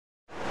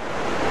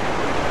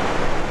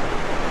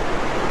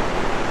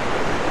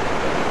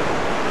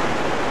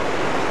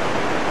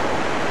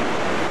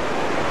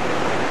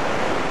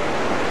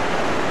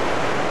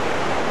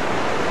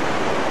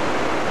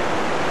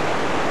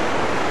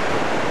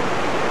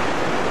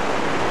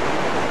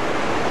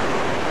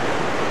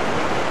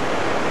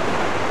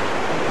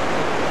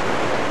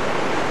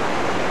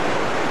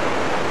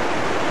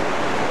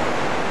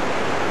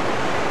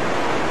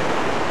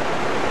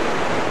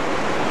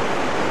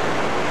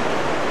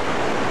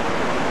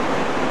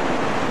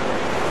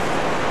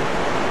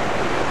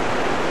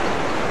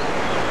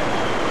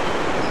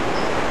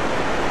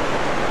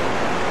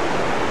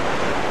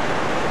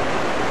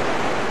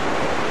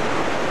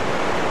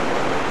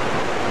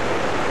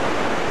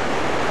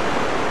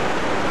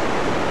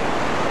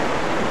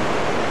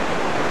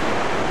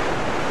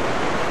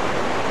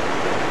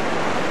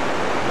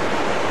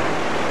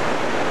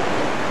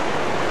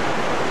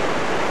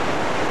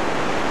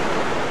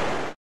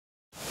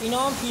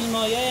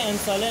فیلم‌های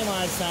امساله ما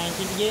هستن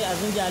که دیگه از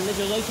اون گله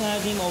جدا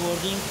کردیم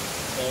آوردیم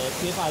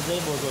توی فضای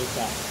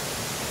بزرگتر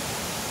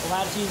و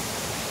هر چیز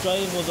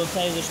جای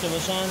بزرگتری داشته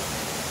باشن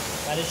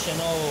برای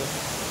شنا و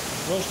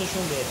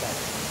رشدشون بهتر.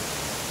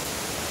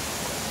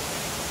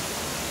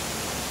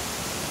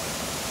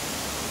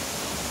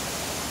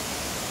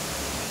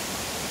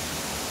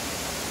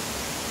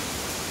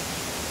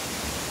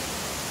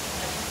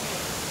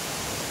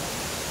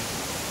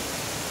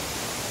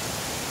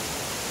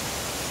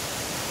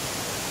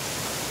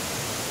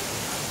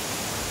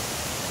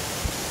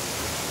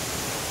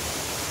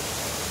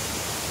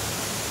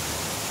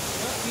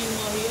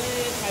 فیلم‌های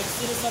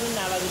تکثیر سال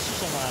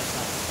 96 ما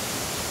هستن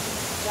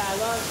که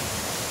الان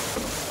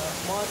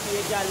ما توی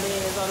گله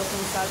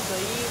 1500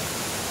 تایی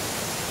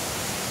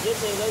یه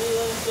تعدادی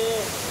داریم که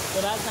به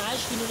وزن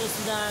 8 کیلو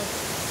رسیدن،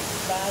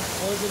 بعد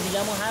عضو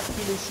دیگه ما 7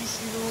 کیلو 6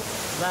 کیلو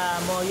و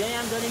ماهیایی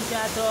هم داریم که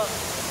حتی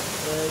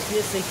توی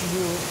 3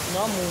 کیلو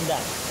اینا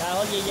موندن. در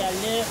حال یه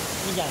گله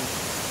میگن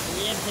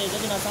یه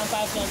تعدادی مثلا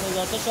فرض کنید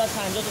 1000 تا شاید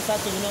 50 تا 100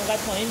 تا اینا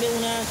انقدر پایین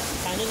بمونن،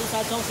 50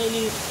 تا 100 تا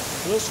خیلی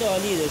رشد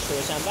عالی داشته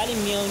باشن، ولی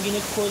میانگین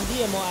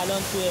کلی ما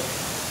الان توی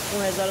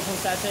اون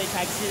 1500 تای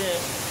تکثیر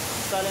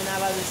سال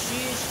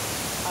 96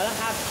 الان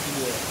 7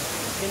 کیلوه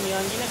که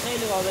میانگین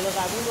خیلی قابل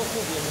قبول و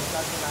خوبیه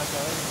نسبت به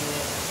مسائل دیگه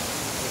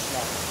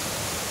کشور.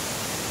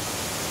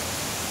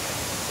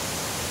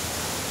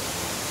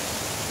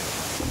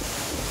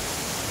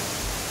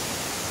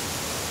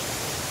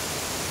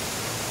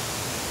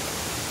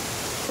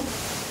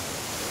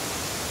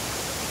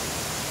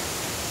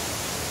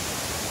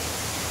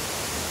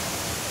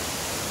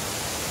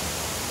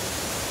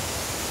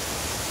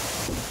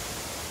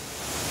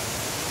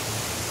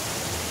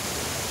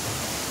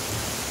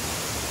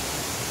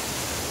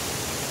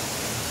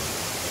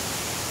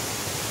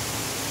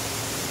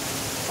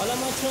 حالا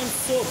ما چون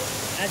صبح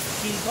از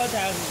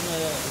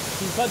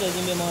کیلکا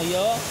دادیم به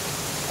ماهیا،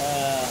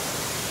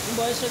 این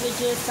باعث شده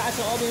که سطح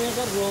آب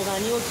مقدار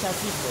روغنی و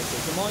کثیف باشه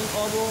که ما این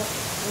آب و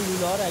اون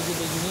لوله ها رو اگه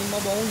بگیریم ما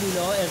با اون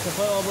لوله ها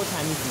ارتفاع آب رو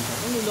تمیز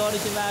میکنیم. اون لوله ها رو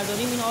که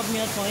برداریم این آب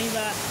میاد پایین و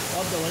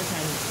آب دوباره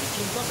تمیز میشه.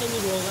 کیلکا خیلی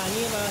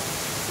روغنیه و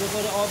یه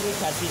خورده آب رو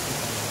کثیف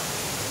میکنه.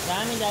 به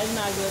همین دلیل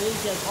مزارعی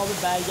که از آب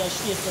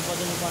برگشتی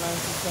استفاده میکنن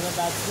سیستم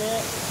بسته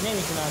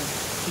نمیتونن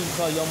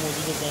کیلکا یا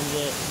موجود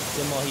زنده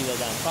به ماهی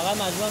بدن، فقط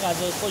مجبورن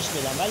غذای خشک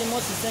بدن. ولی ما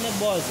سیستم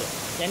بازه،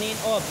 یعنی این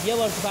آب یه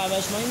بار تو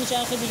پرورش ماهی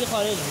میچرخه دیگه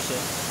خارج میشه،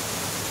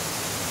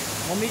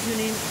 ما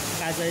میتونیم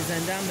غذای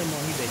زنده هم به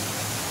ماهی بدیم.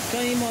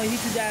 چون این ماهی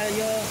تو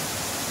دریا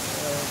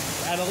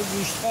در واقع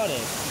گوشتخواره،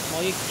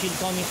 ماهی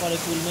کیلکا میخوره،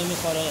 کلمه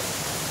میخوره،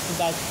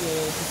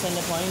 تو سن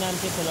پایین هم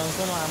که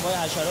پلانکتون و انواع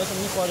حشرات رو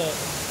میخوره.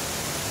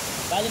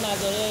 ولی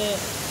مزارع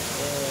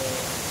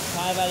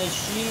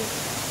پرورشی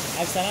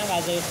اکثرا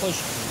غذای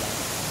خشک میدن،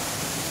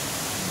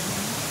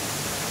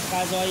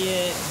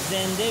 غذای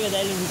زنده به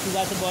دلیل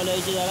رطوبت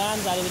بالایی که دارن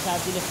ضریب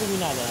تبدیل خوبی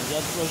ندارن،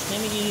 زیاد رشد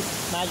نمیگیری،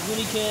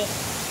 مجبوری که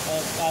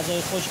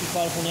غذای خشک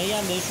کارخونه‌ای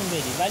هم بهشون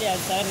بدی. ولی از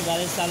طرفی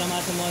برای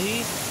سلامت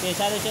ماهی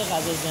بهتره که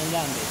غذای زنده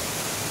هم بدی.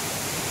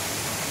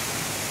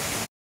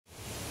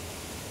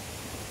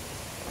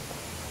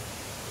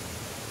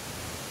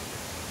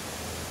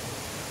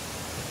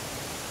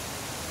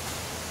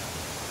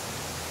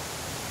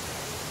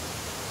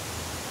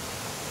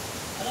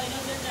 حالا اینا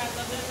چه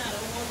جذابیت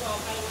نداره، ما تا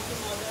آخر وقت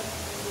مادر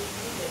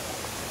اینجوری بهتر.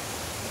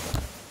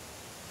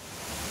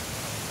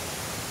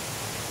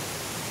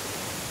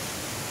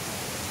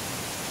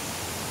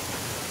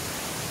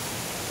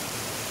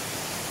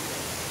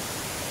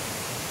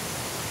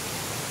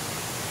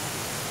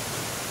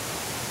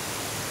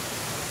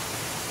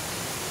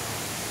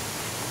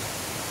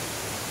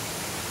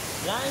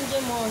 رنگ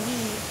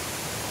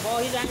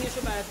ماهی رنگش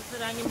رو بر اساس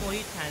رنگ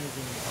محیط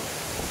تنظیم می‌کنه.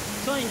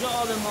 چون اینجا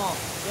آب ما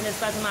به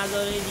نسبت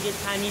مزارع دیگه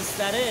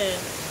تمیزتره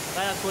و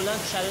کلا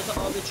شرایط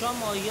آب چاه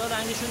ماهی‌ها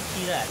رنگشون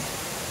تیره است.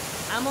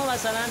 اما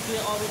مثلا توی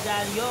آب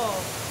دریا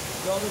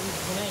یا آب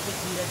رودخونه که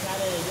تیره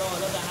تره یا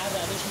حالا به هر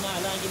روش ما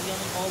الان اگه بیام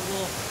این آب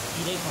رو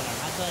تیره کنم،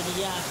 حتی اگه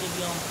یه هفته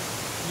بیام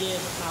یه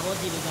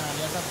موادی بزنم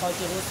یا اصلا خاک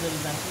رس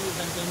بریزم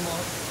که این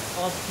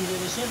آب تیره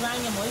بشه،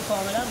 رنگ ماهی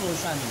کاملا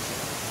روشن میشه.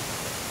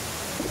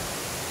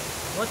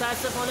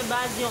 متاسفانه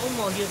بعضی اون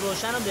ماهی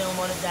روشن رو به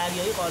عنوان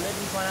دریایی غالب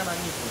میکنن و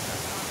میفروشن.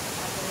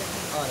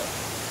 آره.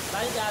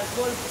 ولی در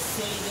کل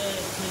صید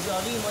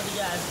تجاری ما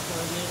دیگه از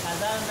ماهی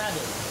خزر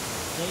نداریم.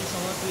 یعنی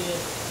شما توی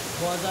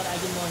بازار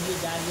اگه ماهی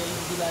دریایی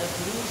دیدی برای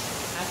فروش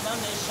اصلا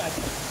بهش شک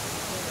نکنید.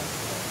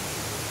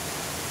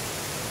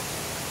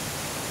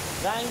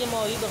 رنگ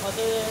ماهی به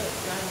خاطر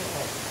رنگ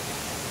آب.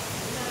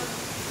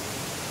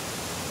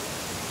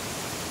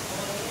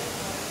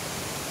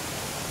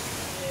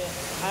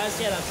 عرض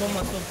کردم چون ما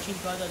صبح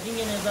کیلکا دادیم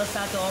یه مقدار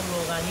سطح آب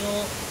روغنی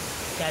و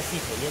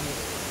کثیفه، یعنی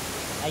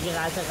اگه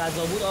قطع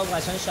غذا بود آب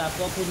قشنگ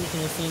شفاف بود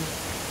میتونستیم.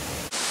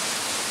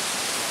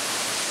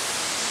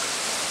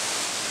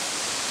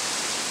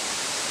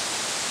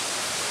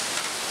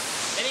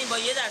 ببین با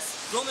یه دست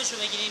رومشو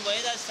بگیریم، با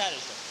یه دست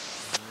سرشو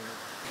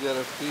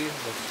گرفتی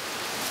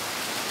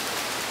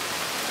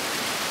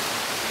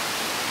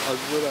از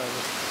برای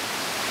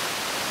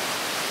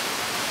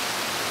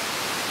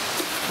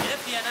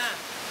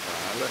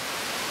بله.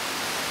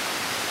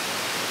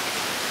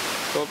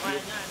 خب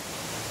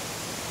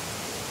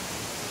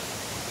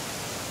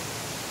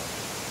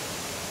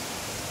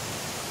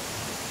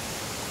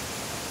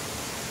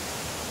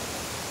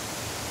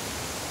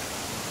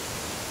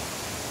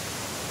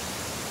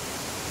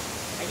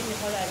اگه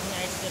میخواد از این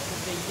عکس خوب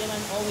بگیره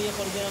من آب یه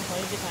خورده بیارم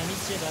پایین که تمیز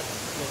شه بعد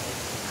بخوره.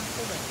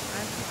 خوبه.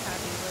 من تو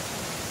طبیعی باشه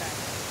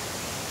بهتره.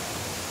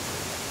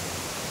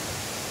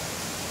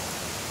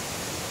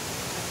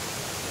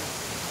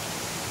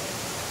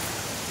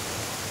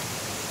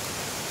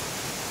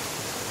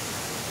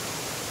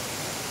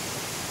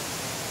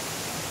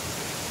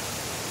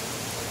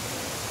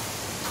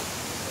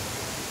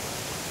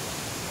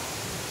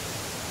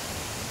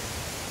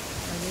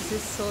 This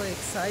is so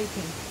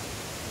exciting.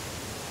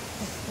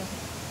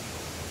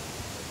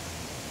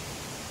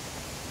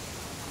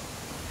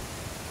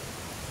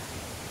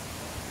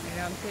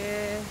 میگم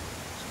که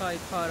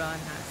چایکاران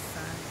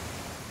هستن.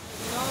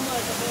 اینا هم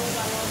مرتبه و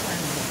زمان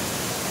هستن.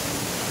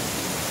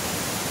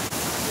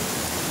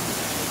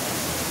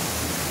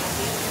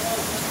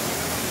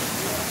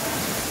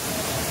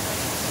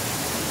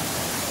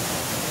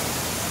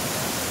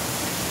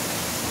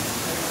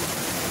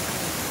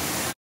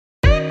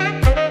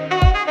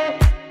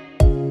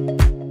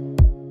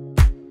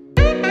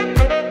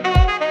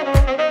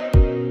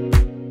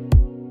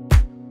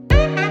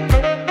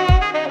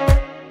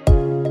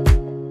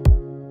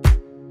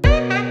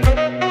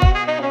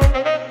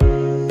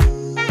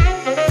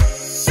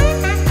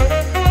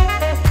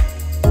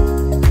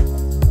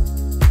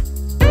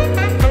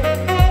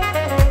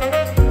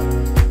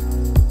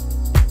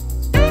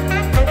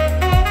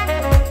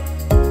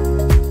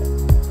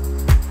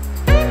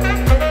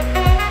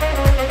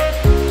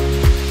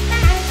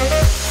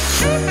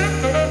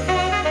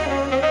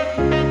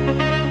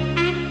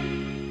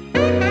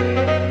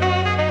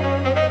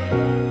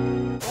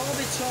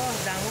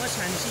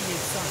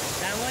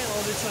 دمای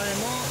آب چای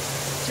ما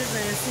چه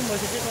زمستون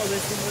باشه چه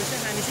تابستون باشه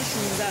همیشه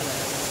 16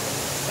 درجه،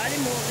 ولی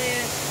موقع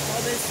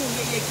تابستون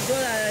یه 1-2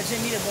 درجه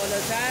میره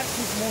بالاتر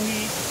تو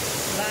محیط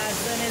و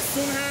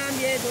زمستون هم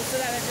یه 2-3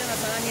 درجه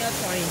مثلا میاد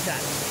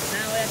پایین‌تر.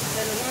 نهایت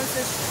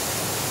تولرانسش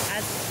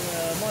از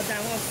ما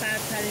دما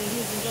سردترین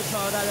روز اینجا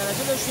 14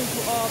 درجه داشتیم تو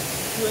آب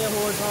توی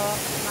حوض‌ها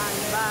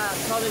و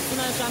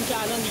تابستونش هم که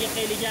الان دیگه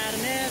خیلی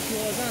گرمه تو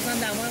حوض‌ها مثلا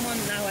دمای ما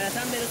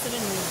نهایتاً برسه به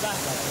 19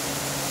 درجه.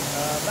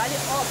 ولی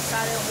آب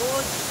سر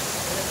حوض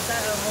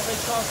موقع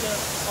چاه که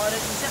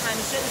خارج میشه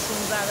همیشه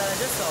 16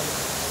 درجه ثابت.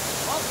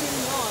 آب که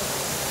میاد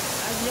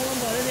از یه من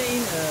وارد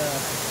این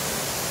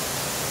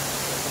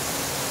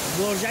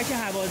برجک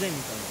هوازه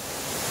میکنه.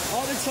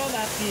 آب چاه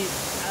وقتی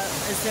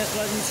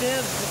استخراج میشه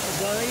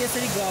دارای یه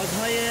سری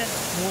گازهای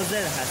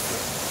مضر هست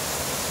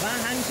و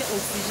همین که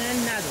اکسیژن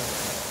نداره.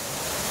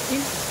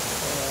 این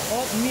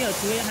آب میاد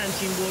توی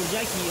همچین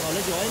برجکی، حالا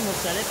جاهای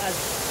مختلف از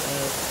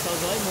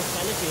سازهای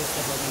مختلفی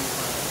استفاده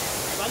میکنن،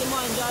 ولی ما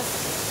اینجا از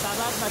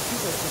سبد و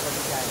توپ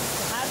استفاده کردیم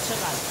که هر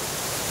چقدر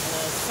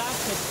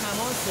سطح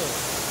تماس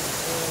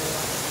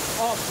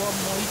آب با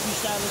محیط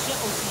بیشتر باشه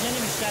اکسیژن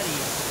بیشتری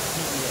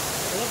میگیره.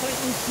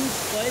 این توپ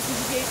باعث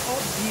میشه که این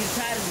آب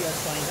دیرتر بیاد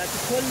پایین و تو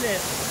کل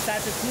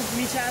سطح توپ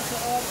میچرخه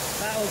آب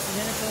و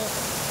اکسیژنش رو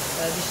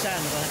بیشتر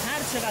میکنه.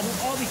 هر چقدر اون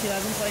آبی که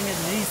از اون پایین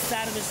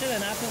ریزتر بشه به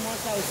نفع ما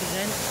و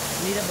اکسیژن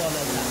میره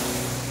بالاتر.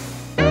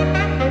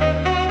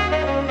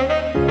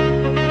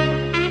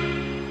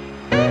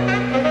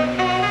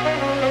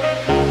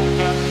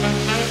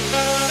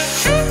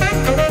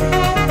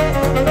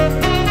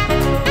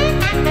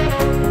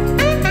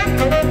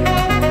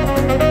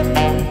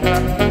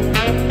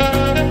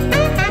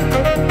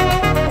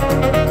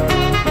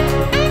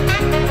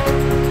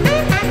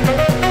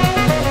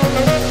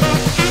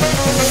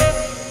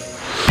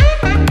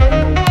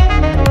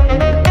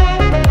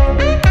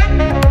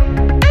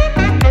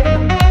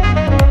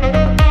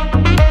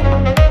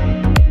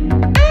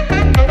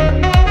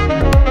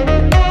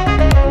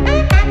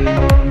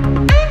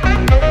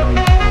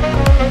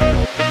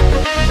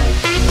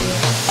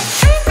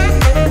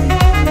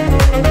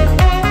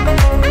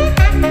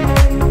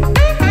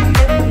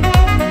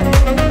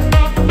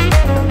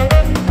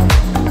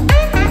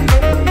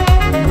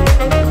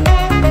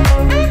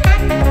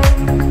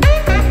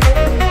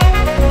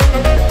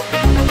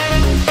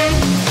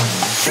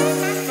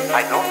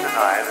 I don't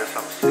deny there's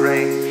some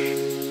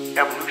strange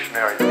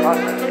evolutionary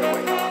process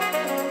going on,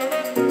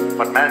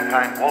 but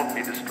mankind won't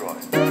be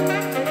destroyed.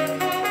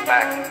 The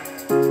fact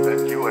that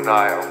you and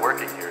I are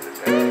working